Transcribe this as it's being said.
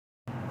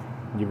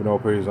Giving all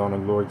praise, honor,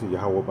 and glory to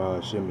Yahawah,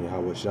 BAHASHAM,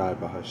 YAHAWASHI,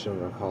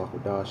 BAHASHAM, HALAL,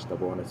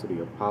 double honor to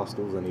the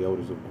apostles and the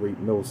elders of Great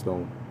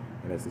Millstone,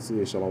 and as the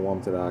sincere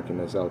shalom to the Akim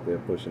that's out there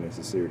pushing in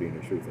sincerity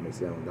and the truth and the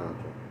sound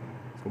doctrine.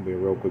 It's going to be a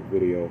real quick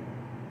video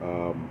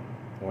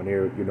on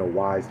here,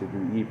 wise to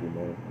do evil,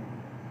 man.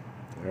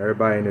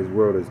 Everybody in this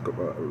world is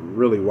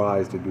really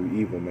wise to do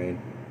evil,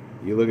 man.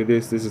 You look at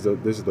this. This is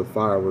the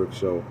fireworks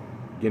show,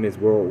 Guinness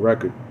World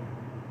Record,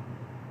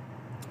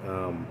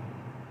 4th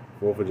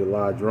of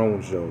July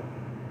drone show.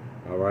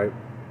 All right,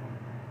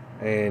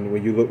 and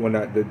when you look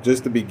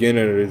just the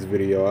beginning of this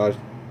video,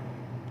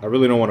 I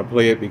really don't want to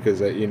play it because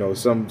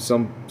some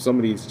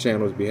of these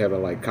channels be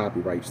having like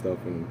copyright stuff,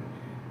 and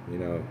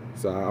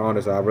so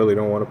honestly I really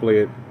don't want to play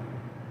it.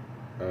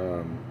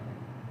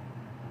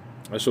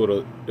 I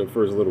showed the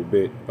first little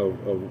bit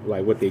of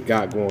like what they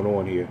got going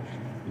on here.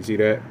 You see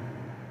that?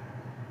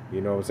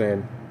 You know what I'm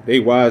saying? They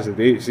wise.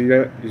 They see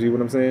that? You see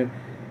what I'm saying?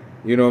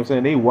 You know what I'm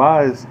saying? They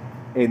wise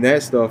in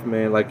that stuff,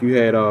 man. Like you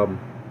had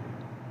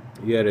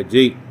a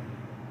Jake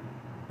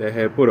that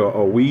had put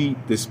a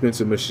weed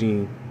dispenser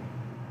machine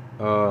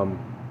on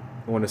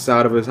the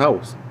side of his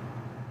house,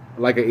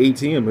 like an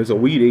ATM. It's a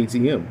weed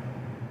ATM,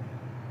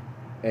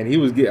 and he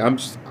was getting. I'm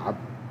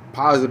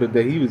positive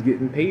that he was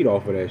getting paid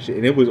off of that shit,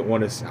 and it was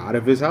on the side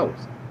of his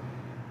house,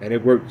 and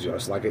it worked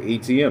just like an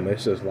ATM.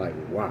 It's just like,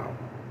 wow,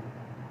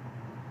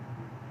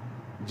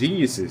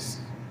 geniuses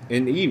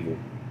in evil.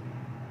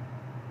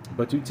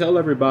 But you tell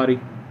everybody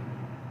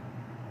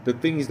the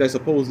things that's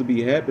supposed to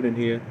be happening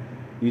here.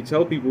 You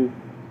tell people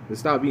to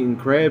stop eating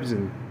crabs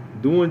and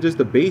doing just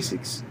the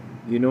basics.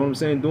 You know what I'm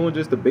saying? Doing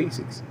just the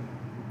basics.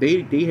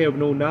 They have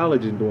no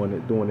knowledge in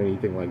doing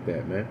anything like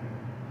that, man.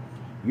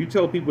 You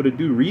tell people to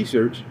do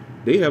research,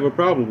 they have a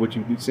problem with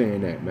you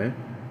saying that, man.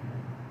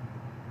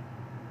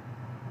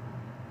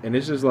 And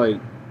it's just like,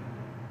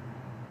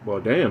 well,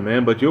 damn,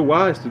 man, but you're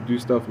wise to do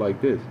stuff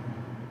like this,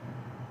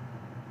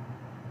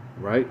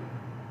 right?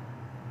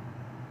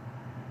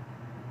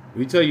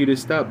 We tell you to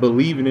stop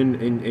believing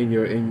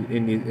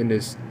in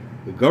this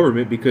the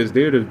government, because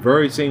they're the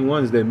very same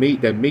ones that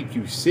make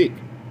you sick.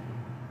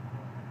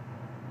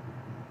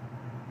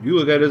 You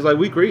look at it as like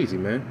we crazy,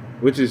 man,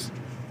 which is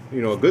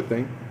a good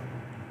thing.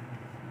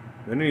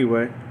 But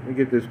anyway, let me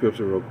get this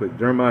scripture real quick.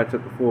 Jeremiah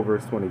chapter 4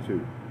 verse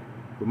 22.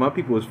 But my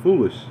people is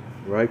foolish,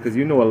 right? Because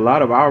a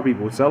lot of our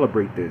people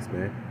celebrate this,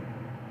 man,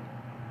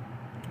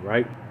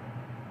 right?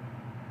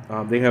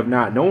 They have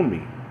not known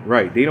me,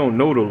 right? They don't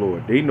know the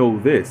Lord. They know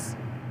this.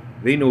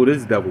 They know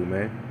this devil,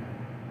 man.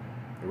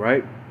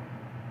 Right?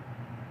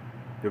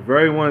 The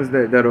very ones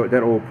that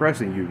are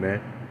oppressing you,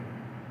 man.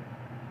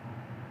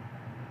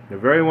 The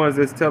very ones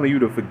that's telling you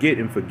to forget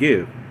and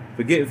forgive.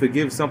 Forget and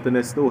forgive something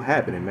that's still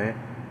happening, man.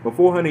 For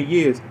 400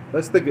 years,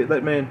 let's think it,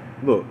 man,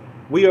 look,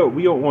 we are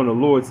on the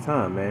Lord's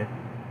time, man.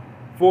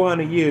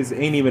 400 years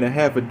ain't even a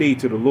half a day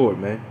to the Lord,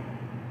 man.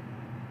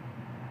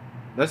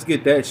 Let's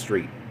get that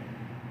straight.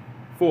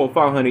 400 or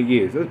 500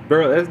 years.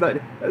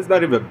 That's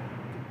not even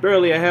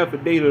barely a half a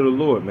day to the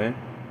Lord, man.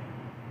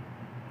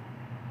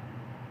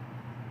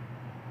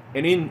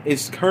 And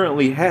it's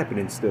currently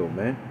happening still,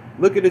 man.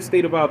 Look at the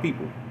state of our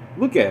people.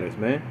 Look at us,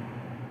 man.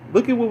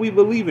 Look at what we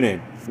believing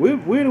in. We're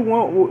the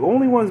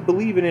only ones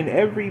believing in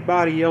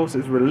everybody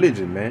else's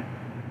religion, man.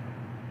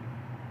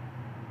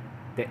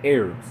 The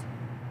Arabs,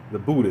 the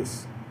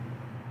Buddhists,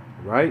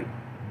 right?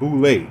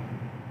 Boule,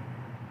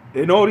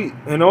 and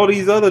all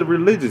these other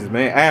religions,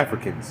 man.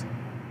 Africans.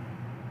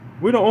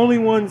 We're the only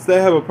ones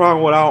that have a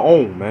problem with our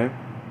own, man,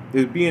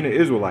 is being an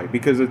Israelite,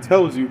 because it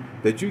tells you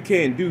that you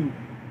can't do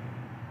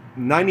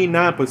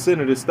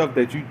 99% of the stuff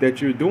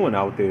that you're doing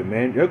out there,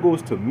 man. That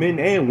goes to men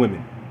and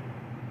women,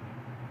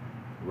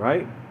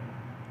 right?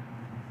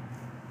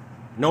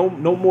 No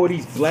more of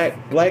these black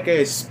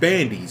ass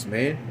spandies,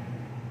 man.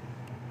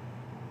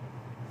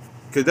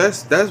 Cause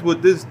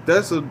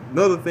that's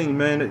another thing,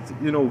 man. It's,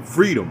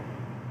 freedom.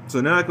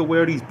 So now I can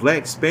wear these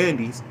black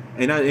spandies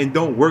and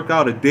don't work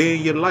out a day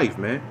in your life,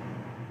 man.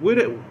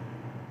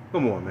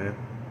 Come on, man.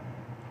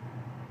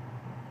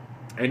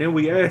 And then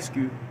we ask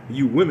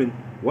you women,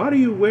 why do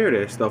you wear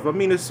that stuff? I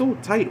mean, it's so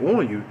tight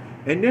on you.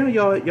 And now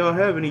y'all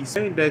having these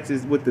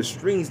sandexes with the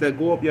strings that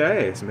go up your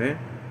ass, man.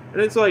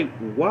 And it's like,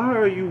 why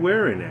are you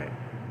wearing that?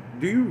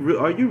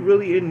 Are you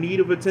really in need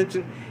of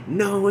attention?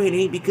 No, it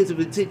ain't because of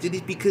attention.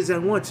 It's because I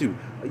want to.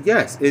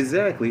 Yes,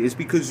 exactly. It's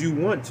because you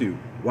want to.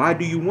 Why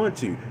do you want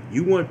to?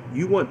 You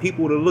want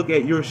people to look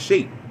at your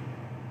shape.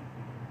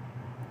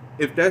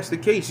 If that's the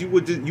case, you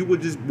would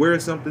just wear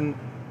something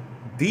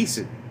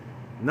decent,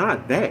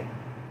 not that.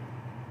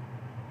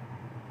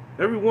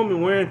 Every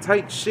woman wearing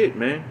tight shit,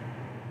 man.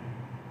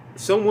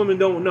 Some women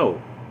don't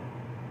know,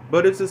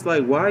 but it's just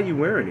like, why are you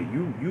wearing it?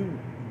 You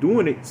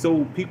doing it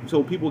so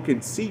people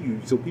can see you,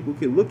 so people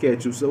can look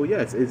at you. So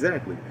yes,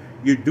 exactly.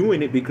 You're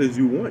doing it because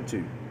you want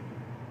to.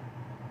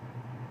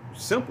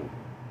 Simple.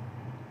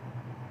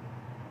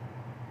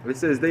 It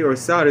says they are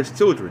sadish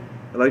children.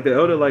 Like the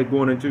elder, like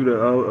going into the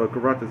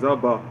Karata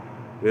Zaba,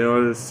 the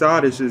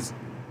sadish is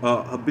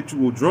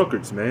habitual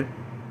drunkards, man.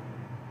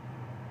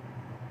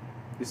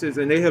 It says,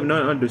 and they have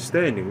none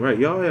understanding, right?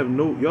 Y'all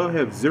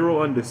have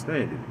zero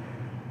understanding.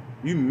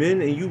 You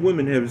men and you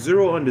women have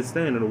zero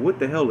understanding of what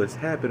the hell is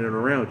happening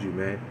around you,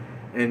 man.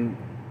 And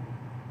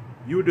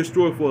you're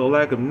destroyed for a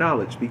lack of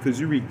knowledge because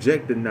you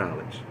reject the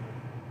knowledge.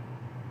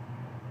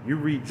 You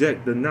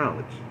reject the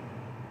knowledge.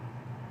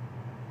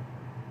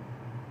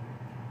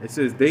 It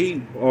says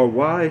they are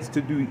wise to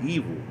do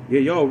evil. Yeah,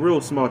 y'all real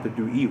smart to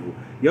do evil.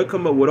 Y'all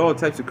come up with all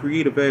types of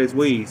creative ass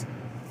ways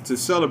to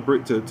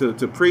celebrate,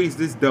 to praise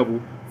this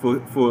devil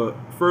for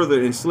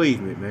further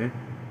enslavement, man.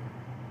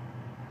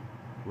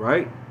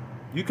 Right?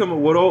 You come up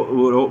with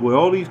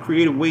all these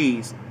creative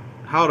ways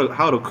how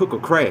to cook a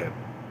crab.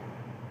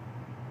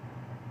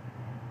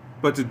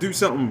 But to do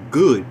something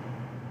good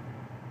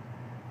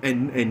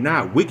and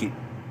not wicked,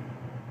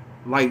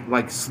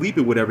 like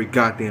sleeping with every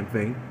goddamn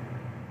thing,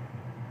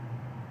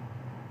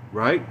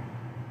 right?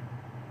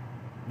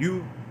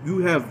 You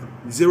have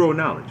zero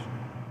knowledge.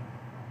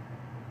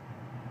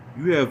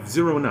 You have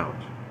zero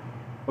knowledge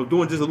of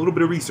doing just a little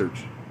bit of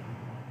research.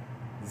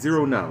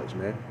 Zero knowledge,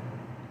 man.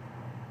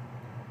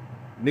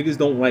 Niggas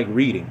don't like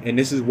reading, and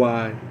this is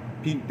why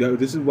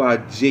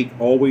Jake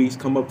always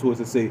come up to us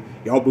and say,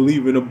 "Y'all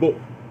believe in a book."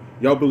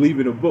 Y'all believe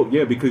in a book.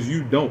 Yeah, because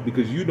you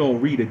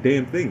don't read a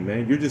damn thing,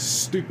 man. You're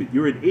just stupid.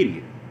 You're an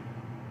idiot.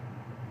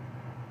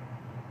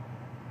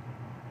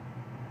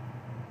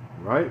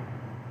 Right?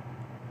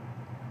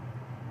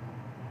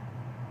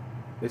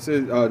 It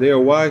says they are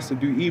wise to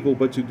do evil,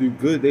 but to do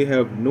good they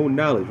have no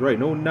knowledge. Right?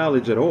 No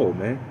knowledge at all,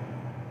 man.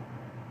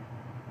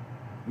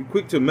 You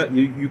quick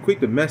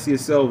to mess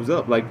yourselves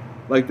up, like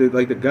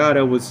the guy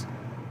that was,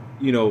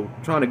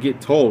 trying to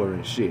get taller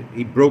and shit.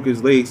 He broke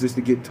his legs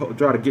just to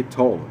try to get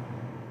taller.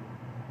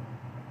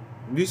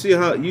 You see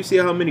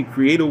how many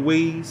creative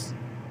ways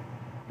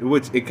in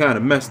which it kind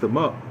of messed him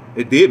up.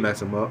 It did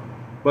mess him up,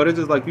 but it's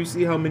just like you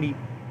see how many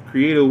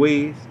creative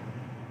ways,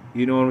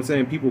 you know what I'm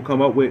saying, people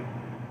come up with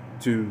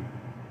to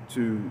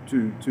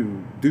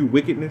do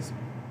wickedness.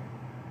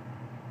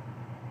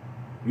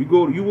 You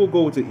will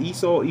go to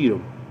Esau,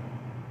 Edom,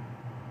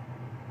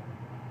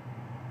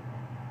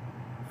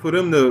 for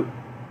them to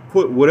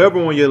put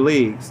whatever on your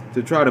legs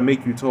to try to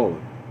make you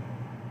taller.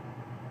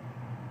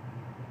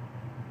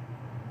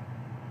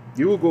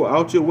 You will go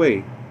out your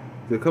way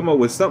to come up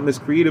with something as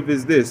creative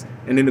as this,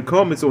 and in the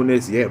comments on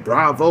this, yeah,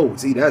 bravo,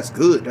 see, that's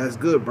good,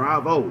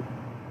 bravo.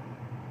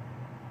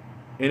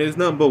 And it's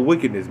nothing but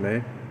wickedness,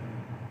 man.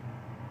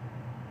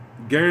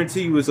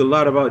 Guarantee you it's a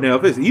lot about, now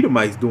if it's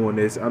Edomites doing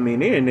this, I mean,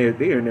 they're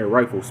in their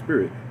rightful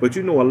spirit. But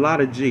a lot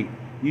of Jake,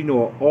 an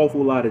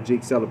awful lot of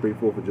Jake celebrate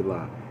 4th of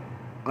July.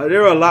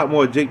 There are a lot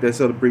more Jake that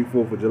celebrate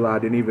 4th of July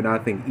than even I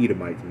think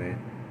Edomites, man.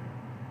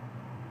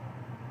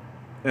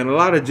 And a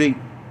lot of Jake,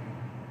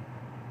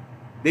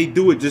 they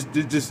do it just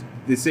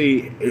to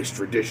say it's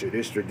tradition,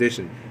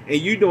 and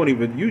you don't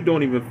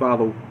even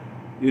follow,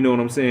 you know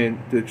what I'm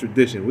saying, the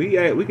tradition. We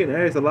can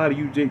ask a lot of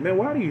you, Jake, man,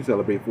 why do you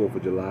celebrate 4th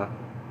of July?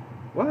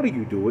 Why do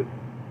you do it?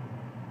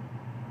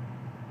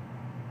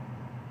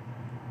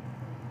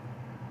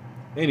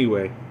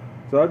 Anyway,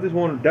 so I just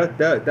wanted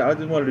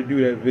to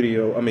do that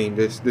video. I mean,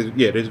 this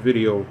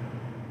video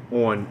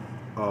on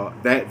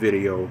that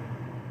video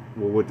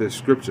with the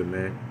scripture,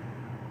 man.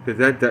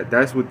 Because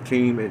that's what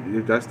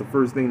came. That's the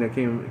first thing that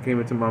came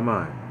into my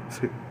mind.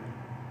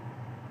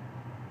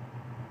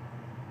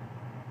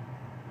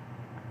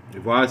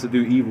 If wise to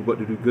do evil but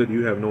to do good,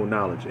 you have no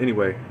knowledge.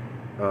 Anyway,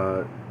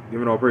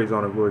 giving all praise,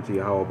 honor, and glory to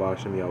YAHAWAH,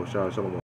 BAHASHAM, YAHAWASHI, Shalom.